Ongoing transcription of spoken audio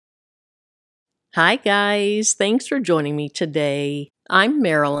Hi guys, thanks for joining me today. I'm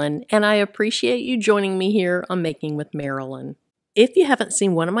Marilyn and I appreciate you joining me here on Making with Marilyn. If you haven't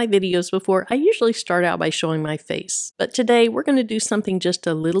seen one of my videos before, I usually start out by showing my face, but today we're going to do something just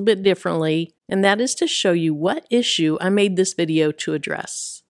a little bit differently, and that is to show you what issue I made this video to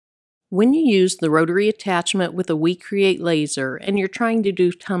address. When you use the rotary attachment with a WeCreat laser and you're trying to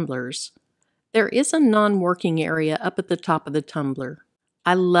do tumblers, there is a non-working area up at the top of the tumbler.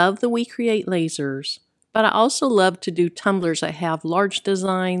 I love the WeCreat lasers, but I also love to do tumblers that have large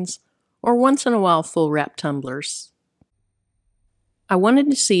designs or once in a while full wrap tumblers. I wanted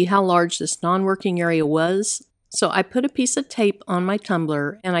to see how large this non-working area was, so I put a piece of tape on my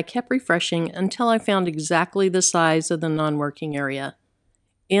tumbler and I kept refreshing until I found exactly the size of the non-working area.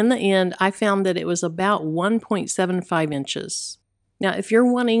 In the end, I found that it was about 1.75 inches. Now, if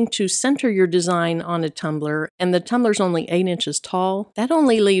you're wanting to center your design on a tumbler and the tumbler's only 8 inches tall, that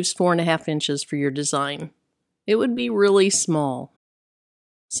only leaves 4.5 inches for your design. It would be really small.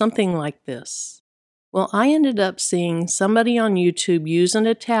 Something like this. Well, I ended up seeing somebody on YouTube use an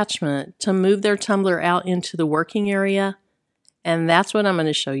attachment to move their tumbler out into the working area, and that's what I'm going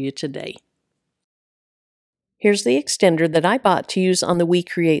to show you today. Here's the extender that I bought to use on the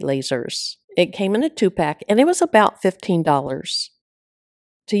WeCreat lasers. It came in a 2-pack and it was about $15.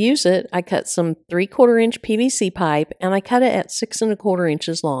 To use it, I cut some 3/4 inch PVC pipe and I cut it at 6¼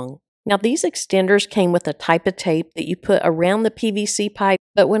 inches long. Now these extenders came with a type of tape that you put around the PVC pipe,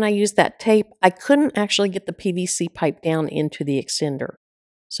 but when I used that tape, I couldn't actually get the PVC pipe down into the extender.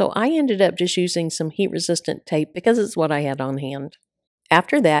 So I ended up just using some heat-resistant tape because it's what I had on hand.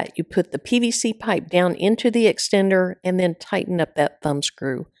 After that, you put the PVC pipe down into the extender and then tighten up that thumb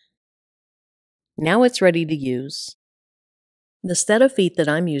screw. Now it's ready to use. The set of feet that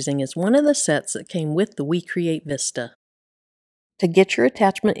I'm using is one of the sets that came with the WeCreat Vista. To get your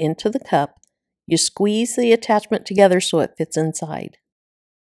attachment into the cup, you squeeze the attachment together so it fits inside.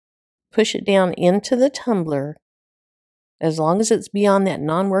 Push it down into the tumbler. As long as it's beyond that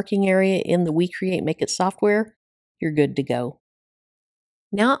non-working area in the WeCreat Make It software, you're good to go.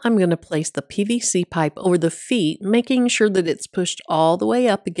 Now I'm going to place the PVC pipe over the feet, making sure that it's pushed all the way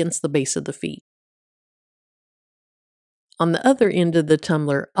up against the base of the feet. On the other end of the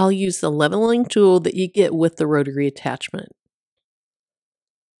tumbler, I'll use the leveling tool that you get with the rotary attachment.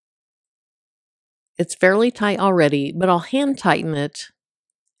 It's fairly tight already, but I'll hand tighten it,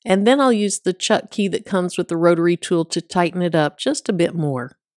 and then I'll use the chuck key that comes with the rotary tool to tighten it up just a bit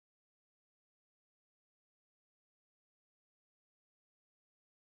more.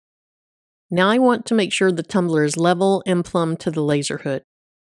 Now I want to make sure the tumbler is level and plumb to the laser hood.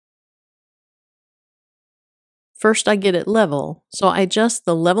 First I get it level, so I adjust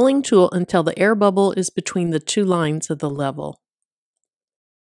the leveling tool until the air bubble is between the two lines of the level.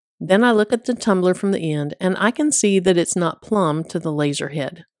 Then I look at the tumbler from the end and I can see that it's not plumb to the laser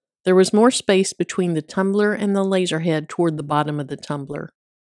head. There was more space between the tumbler and the laser head toward the bottom of the tumbler.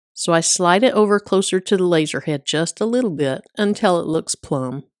 So I slide it over closer to the laser head just a little bit until it looks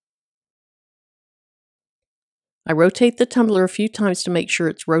plumb. I rotate the tumbler a few times to make sure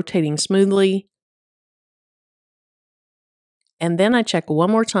it's rotating smoothly. And then I check one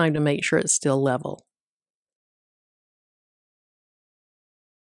more time to make sure it's still level.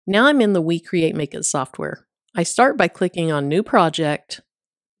 Now I'm in the WeCreat Make It software. I start by clicking on New Project.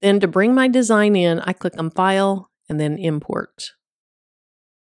 Then to bring my design in, I click on File and then Import.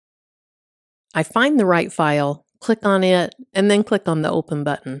 I find the right file, click on it, and then click on the Open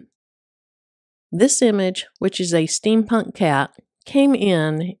button. This image, which is a steampunk cat, came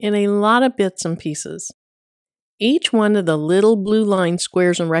in a lot of bits and pieces. Each one of the little blue line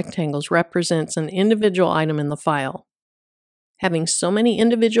squares and rectangles represents an individual item in the file. Having so many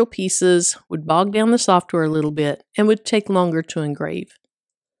individual pieces would bog down the software a little bit and would take longer to engrave.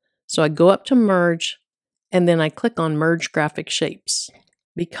 So I go up to Merge, and then I click on Merge Graphic Shapes.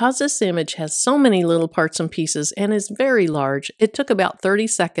 Because this image has so many little parts and pieces and is very large, it took about 30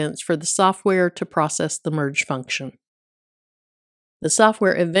 seconds for the software to process the merge function. The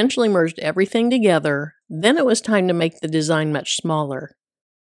software eventually merged everything together, then it was time to make the design much smaller.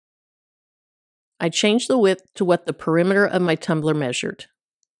 I changed the width to what the perimeter of my tumbler measured.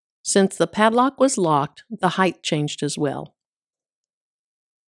 Since the padlock was locked, the height changed as well.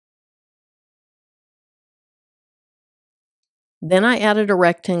 Then I added a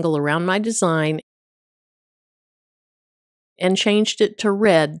rectangle around my design and changed it to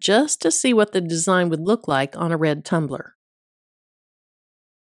red just to see what the design would look like on a red tumbler.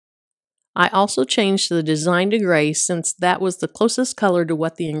 I also changed the design to gray since that was the closest color to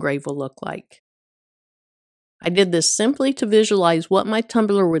what the engrave will look like. I did this simply to visualize what my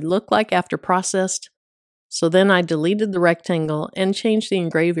tumbler would look like after processed, so then I deleted the rectangle and changed the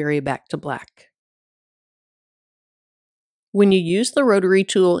engrave area back to black. When you use the rotary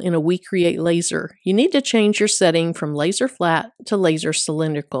tool in a WeCreat laser, you need to change your setting from laser flat to laser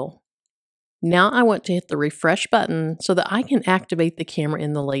cylindrical. Now I want to hit the refresh button so that I can activate the camera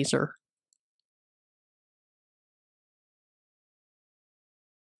in the laser.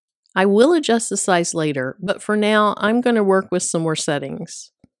 I will adjust the size later, but for now I'm going to work with some more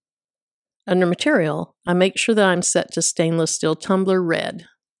settings. Under Material, I make sure that I'm set to Stainless Steel Tumbler Red.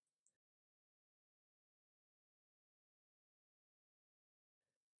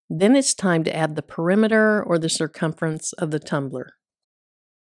 Then it's time to add the perimeter or the circumference of the tumbler.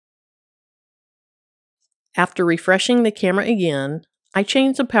 After refreshing the camera again, I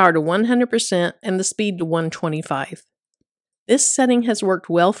change the power to 100% and the speed to 125. This setting has worked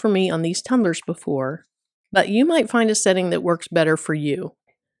well for me on these tumblers before, but you might find a setting that works better for you.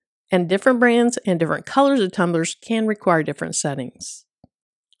 And different brands and different colors of tumblers can require different settings.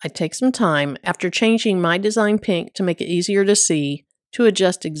 I take some time after changing my design pink to make it easier to see to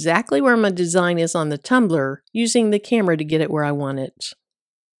adjust exactly where my design is on the tumbler using the camera to get it where I want it.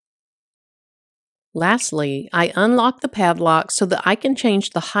 Lastly, I unlock the padlock so that I can change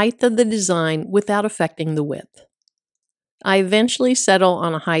the height of the design without affecting the width. I eventually settle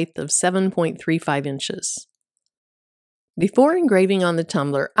on a height of 7.35 inches. Before engraving on the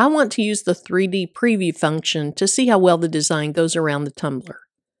tumbler, I want to use the 3D preview function to see how well the design goes around the tumbler.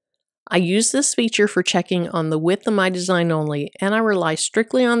 I use this feature for checking on the width of my design only, and I rely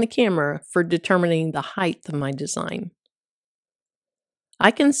strictly on the camera for determining the height of my design.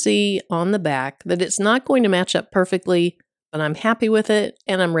 I can see on the back that it's not going to match up perfectly, but I'm happy with it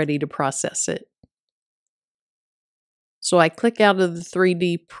and I'm ready to process it. So I click out of the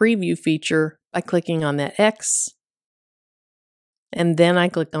 3D preview feature by clicking on that X, and then I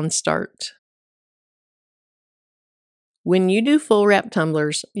click on Start. When you do full wrap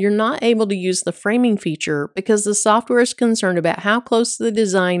tumblers, you're not able to use the framing feature because the software is concerned about how close the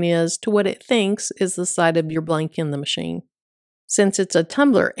design is to what it thinks is the side of your blank in the machine. Since it's a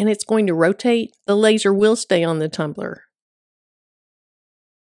tumbler and it's going to rotate, the laser will stay on the tumbler.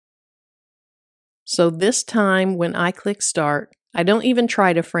 So this time when I click Start, I don't even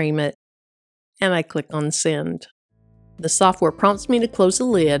try to frame it, and I click on Send. The software prompts me to close the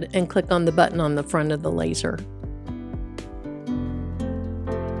lid and click on the button on the front of the laser.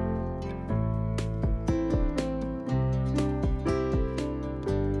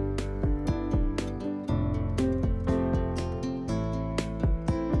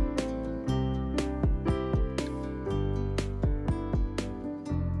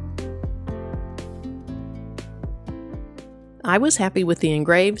 I was happy with the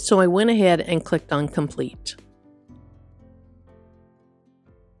engrave, so I went ahead and clicked on Complete.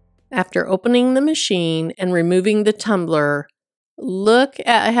 After opening the machine and removing the tumbler, look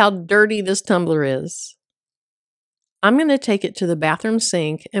at how dirty this tumbler is. I'm going to take it to the bathroom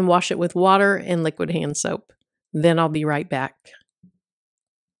sink and wash it with water and liquid hand soap. Then I'll be right back.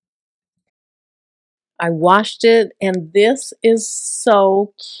 I washed it, and this is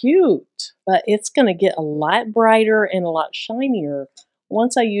so cute, but it's going to get a lot brighter and a lot shinier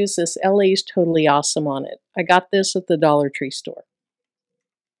once I use this LA's Totally Awesome on it. I got this at the Dollar Tree store.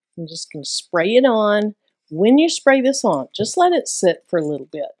 I'm just going to spray it on. When you spray this on, just let it sit for a little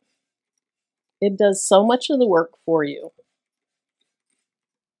bit. It does so much of the work for you.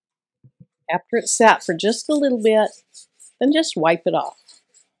 After it's sat for just a little bit, then just wipe it off.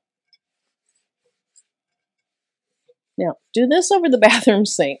 Now, do this over the bathroom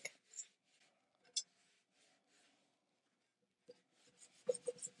sink.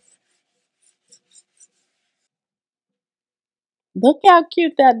 Look how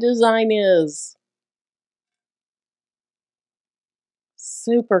cute that design is.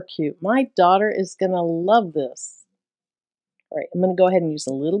 Super cute. My daughter is going to love this. All right, I'm going to go ahead and use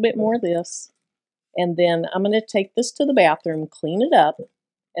a little bit more of this. And then I'm going to take this to the bathroom, clean it up,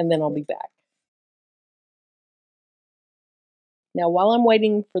 and then I'll be back. Now, while I'm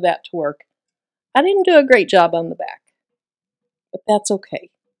waiting for that to work, I didn't do a great job on the back, but that's okay.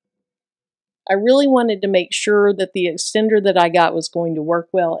 I really wanted to make sure that the extender that I got was going to work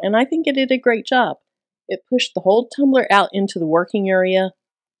well, and I think it did a great job. It pushed the whole tumbler out into the working area,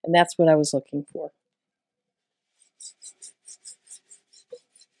 and that's what I was looking for.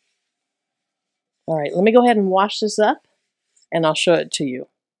 All right, let me go ahead and wash this up, and I'll show it to you.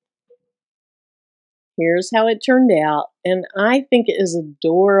 Here's how it turned out, and I think it is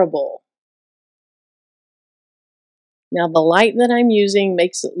adorable. Now, the light that I'm using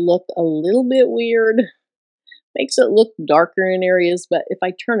makes it look a little bit weird, Makes it look darker in areas, but if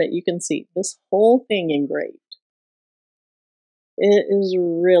I turn it, you can see this whole thing engraved. It is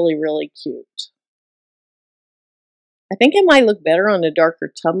really, really cute. I think it might look better on a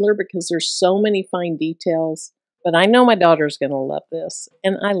darker tumbler because there's so many fine details, but I know my daughter's going to love this,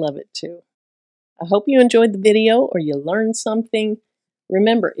 and I love it too. I hope you enjoyed the video or you learned something.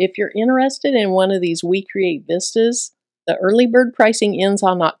 Remember, if you're interested in one of these WeCreat Vistas, the early bird pricing ends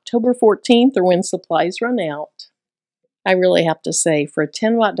on October 14th or when supplies run out. I really have to say, for a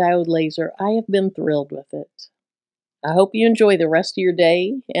 10-watt diode laser, I have been thrilled with it. I hope you enjoy the rest of your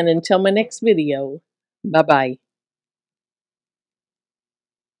day, and until my next video, bye-bye.